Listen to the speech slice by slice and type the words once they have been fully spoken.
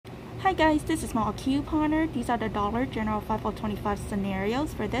Hi guys, this is Small Couponer. These are the Dollar General 5/25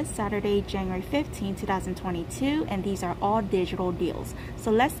 scenarios for this Saturday, January 15, 2022, and these are all digital deals. So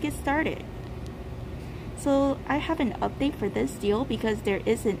let's get started. So I have an update for this deal because there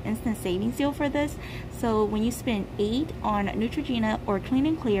is an instant savings deal for this. So when you spend $8 on Neutrogena or Clean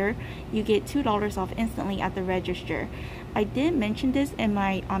and Clear, you get $2 off instantly at the register. I did mention this in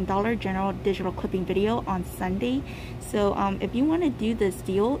my Dollar General digital clipping video on Sunday. So if you want to do this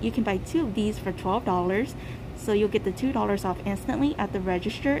deal, you can buy 2 of these for $12. So you'll get the $2 off instantly at the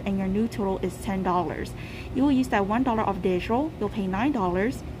register, and your new total is $10. You will use that $1 off digital. You'll pay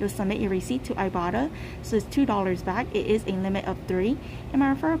 $9. You'll submit your receipt to Ibotta, so it's $2 back. It is a limit of 3. And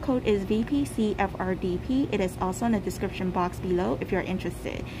my referral code is vpcfrdp. It is also in the description box below if you're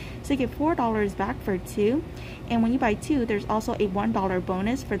interested. So you get $4 back for 2. And when you buy 2, there's also a $1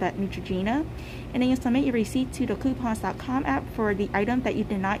 bonus for that Neutrogena. And then you submit your receipt to the coupons.com app for the item that you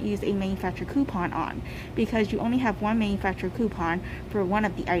did not use a manufacturer coupon on, because you only have one manufacturer coupon for one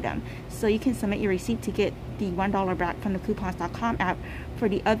of the items. So you can submit your receipt to get the $1 back from the coupons.com app for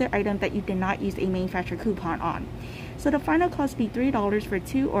the other item that you did not use a manufacturer coupon on. So the final cost will be $3 for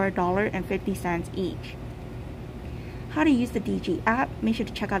 2 or $1.50 each. How to use the DG app, make sure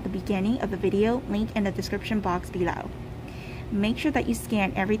to check out the beginning of the video, link in the description box below. Make sure that you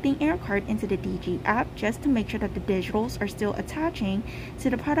scan everything in your cart into the DG app just to make sure that the digitals are still attaching to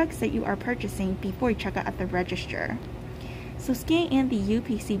the products that you are purchasing before you check out at the register. So scan in the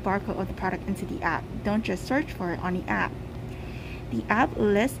UPC barcode of the product into the app. Don't just search for it on the app. The app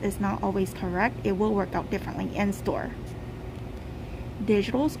list is not always correct. It will work out differently in store.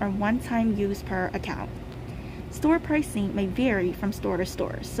 Digitals are one-time use per account. Store pricing may vary from store to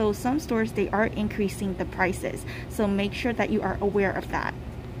store, so some stores they are increasing the prices, so make sure that you are aware of that.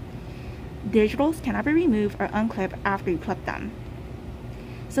 Digitals cannot be removed or unclipped after you clip them.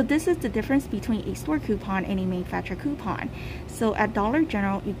 So this is the difference between a store coupon and a manufacturer coupon. So at Dollar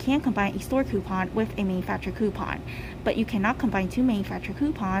General, you can combine a store coupon with a manufacturer coupon, but you cannot combine 2 manufacturer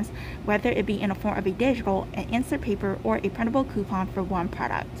coupons, whether it be in the form of a digital, an insert paper, or a printable coupon for one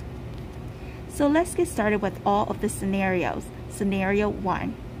product. So let's get started with all of the scenarios. Scenario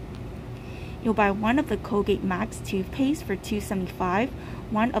 1. You'll buy 1 of the Colgate Max toothpaste for $2.75,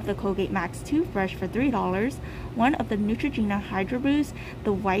 1 of the Colgate Max toothbrush for $3, 1 of the Neutrogena Hydro Boost,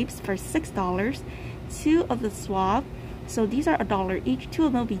 the wipes for $6, 2 of the Suave. So these are $1 each. 2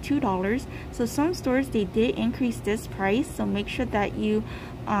 of them will be $2. So some stores they did increase this price, so make sure that you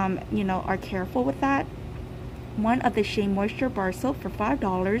are careful with that. 1 of the Shea Moisture Bar Soap for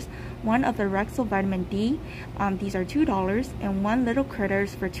 $5, 1 of the Rexall Vitamin D, these are $2, and 1 Little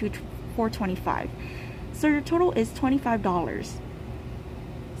Critters for $4.25. So your total is $25.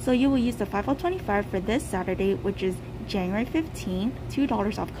 So you will use the 5/25 for this Saturday, which is January 15th,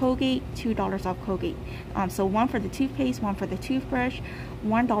 $2 off Colgate, $2 off Colgate. So 1 for the toothpaste, 1 for the toothbrush,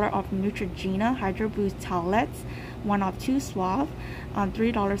 $1 off Neutrogena Hydro Boost towelettes, 1 off 2 Suave,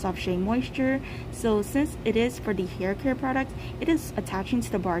 $3 off Shea Moisture. So since it is for the hair care products, it is attaching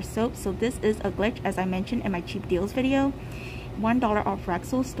to the bar soap. So this is a glitch, as I mentioned in my cheap deals video. $1 off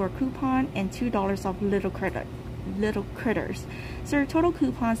Rexall store coupon and $2 off Little Critters. So your total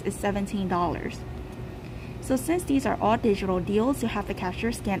coupons is $17. So since these are all digital deals, you have the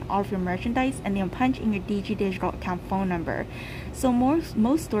cashier scan all of your merchandise and then punch in your DG digital account phone number. So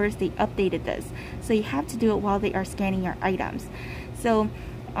most stores they updated this, so you have to do it while they are scanning your items. So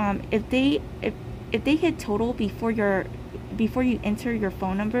if they hit total before you enter your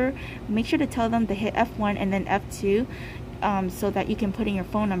phone number, make sure to tell them to hit F1 and then F2 so that you can put in your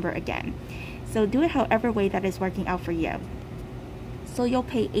phone number again. So do it however way that is working out for you. So you'll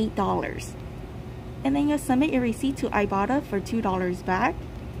pay $8. And then you'll submit your receipt to Ibotta for $2 back,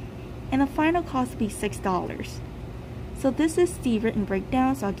 and the final cost will be $6. So this is the written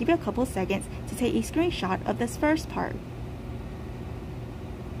breakdown, so I'll give you a couple seconds to take a screenshot of this first part.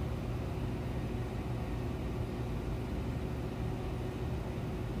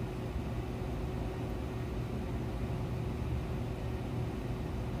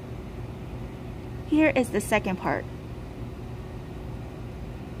 Here is the second part.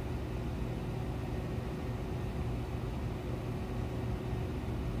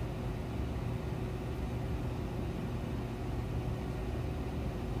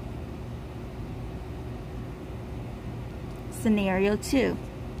 Scenario 2.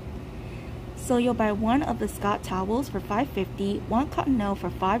 So you'll buy 1 of the Scott towels for $5.50, 1 Cottonelle for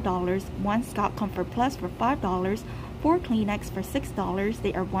 $5, 1 Scott Comfort Plus for $5, 4 Kleenex for $6.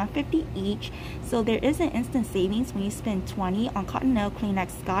 They are $1.50 each. So there is an instant savings when you spend $20 on Cottonelle,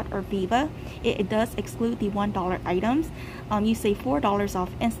 Kleenex, Scott, or Viva. It does exclude the $1 items. You save $4 off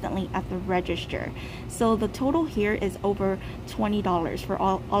instantly at the register. So the total here is over $20 for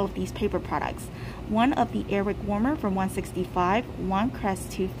all of these paper products. One of the Airwick warmer for $1.65, one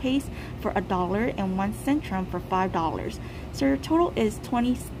Crest toothpaste for $1, and one Centrum for $5. So your total is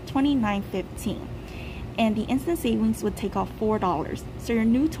 $29.15. And the instant savings would take off $4. So your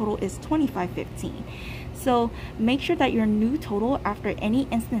new total is $25.15. So make sure that your new total after any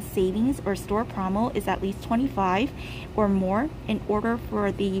instant savings or store promo is at least $25 or more in order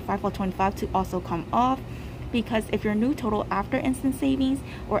for the $5 to also come off. Because if your new total after instant savings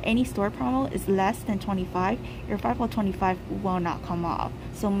or any store promo is less than $25, your $5 will not come off.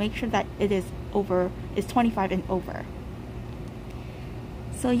 So make sure that it is $25 and over.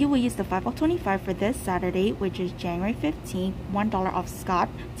 So you will use the $5 for this Saturday, which is January 15th, $1 off Scott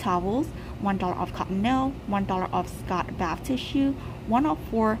towels, $1 off Cottonelle, $1 off Scott bath tissue, 1 off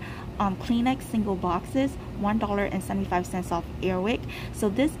 4 Kleenex single boxes, $1.75 off Airwick. So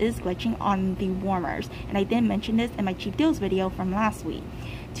this is glitching on the warmers, and I did mention this in my cheap deals video from last week.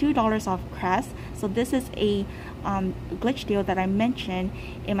 $2 off craz-e. So this is a glitch deal that I mentioned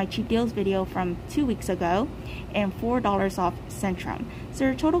in my cheap deals video from 2 weeks ago, and $4 off Centrum. So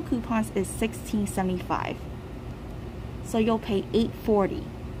your total coupons is $16.75. So you'll pay $8.40.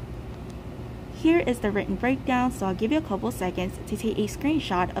 Here is the written breakdown, so I'll give you a couple seconds to take a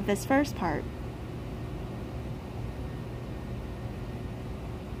screenshot of this first part.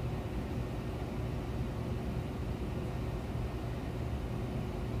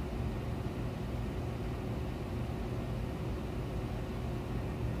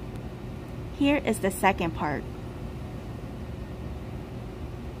 Here is the second part.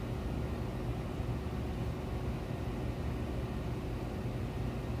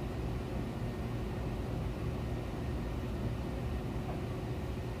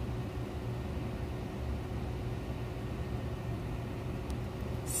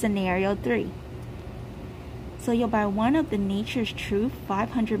 Scenario 3. So you'll buy one of the Nature's Truth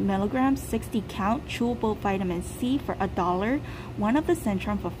 500 milligrams 60 count chewable vitamin C for $1, one of the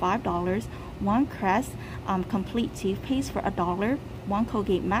Centrum for $5, one Crest complete toothpaste for $1, one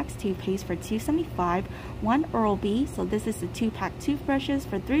Colgate Max toothpaste for $2.75, one Oral-B, so this is the 2-pack toothbrushes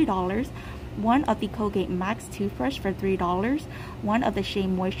for $3, one of the Colgate Max toothbrush for $3, one of the Shea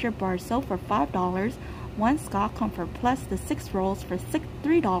Moisture bar soap for $5, one Scott Comfort Plus, the 6 rolls for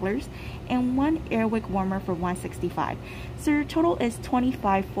 $3, and one Airwick warmer for $1.65. So your total is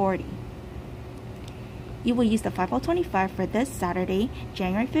 $25.40. You will use the $5.25 for this Saturday,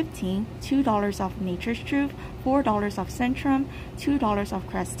 January 15th, $2 off Nature's Truth, $4 off Centrum, $2 off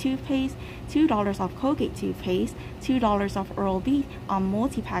Crest toothpaste, $2 off Colgate toothpaste, $2 off Oral-B on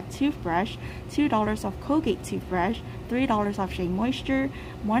multi-pack toothbrush, $2 off Colgate toothbrush, $3 off Shea Moisture,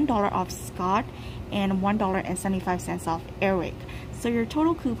 $1 off Scott, and $1.75 off Airwick. So your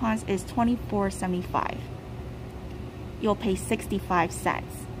total coupons is $24.75. You'll pay 65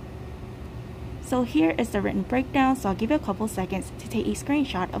 cents. So here is the written breakdown, so I'll give you a couple seconds to take a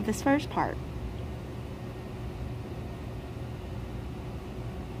screenshot of this first part.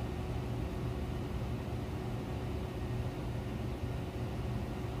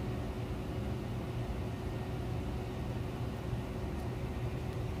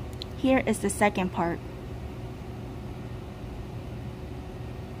 Here is the second part.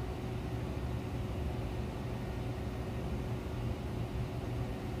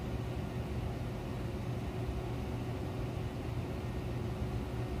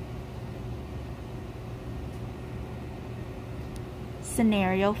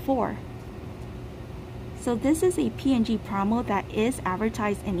 Scenario 4. So this is a P&G promo that is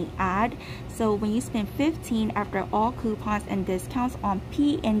advertised in the ad. So when you spend $15 after all coupons and discounts on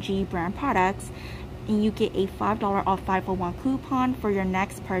P&G brand products, and you get a $5 off 501 coupon for your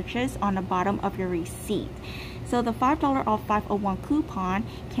next purchase on the bottom of your receipt. So the $5 off 501 coupon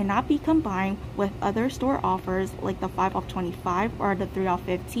cannot be combined with other store offers like the 5 off 25 or the 3 off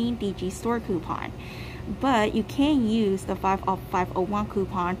 15 DG store coupon. But you can use the 5 off 501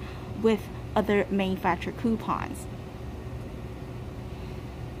 coupon with other manufacturer coupons.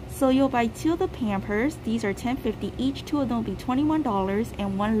 So you'll buy 2 of the Pampers. These are $10.50 each. 2 of them will be $21,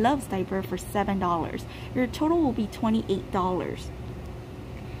 and 1 Love's diaper for $7. Your total will be $28.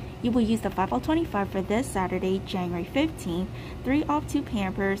 You will use the $5.25 for this Saturday, January 15th, 3 off 2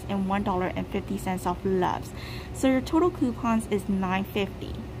 Pampers and $1.50 off Love's. So your total coupons is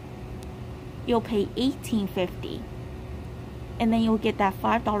 $9.50. You'll pay $18.50. and then you'll get that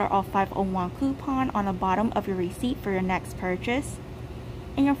 $5 off 501 coupon on the bottom of your receipt for your next purchase,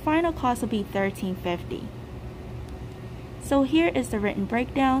 and your final cost will be $13.50. So here is the written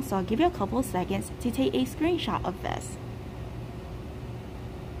breakdown, so I'll give you a couple of seconds to take a screenshot of this.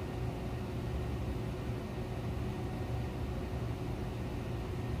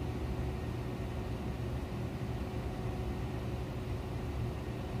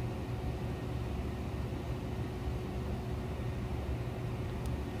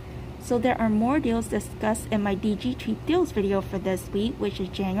 So there are more deals discussed in my DG Cheap Deals video for this week, which is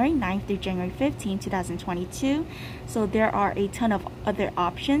January 9th through January 15th, 2022. So there are a ton of other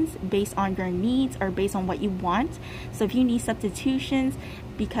options based on your needs or based on what you want. So if you need substitutions,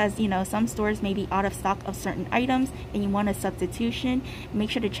 because some stores may be out of stock of certain items and you want a substitution, make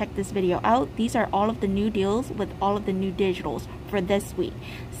sure to check this video out. These are all of the new deals with all of the new digitals for this week.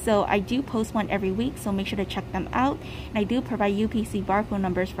 So I do post one every week, so make sure to check them out. And I do provide UPC barcode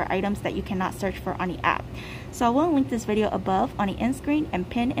numbers for items that you cannot search for on the app. So I will link this video above on the end screen and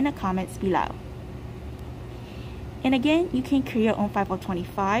pin in the comments below. And again, you can create your own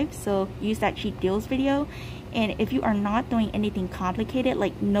 5025, so use that cheap deals video. And if you are not doing anything complicated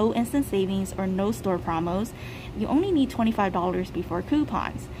like no instant savings or no store promos, you only need $25 before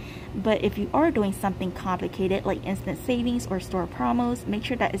coupons. But if you are doing something complicated like instant savings or store promos, make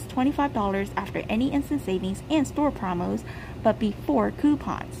sure that it's $25 after any instant savings and store promos, but before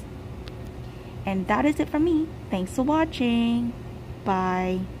coupons. And that is it from me. Thanks for watching.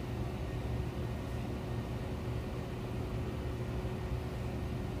 Bye.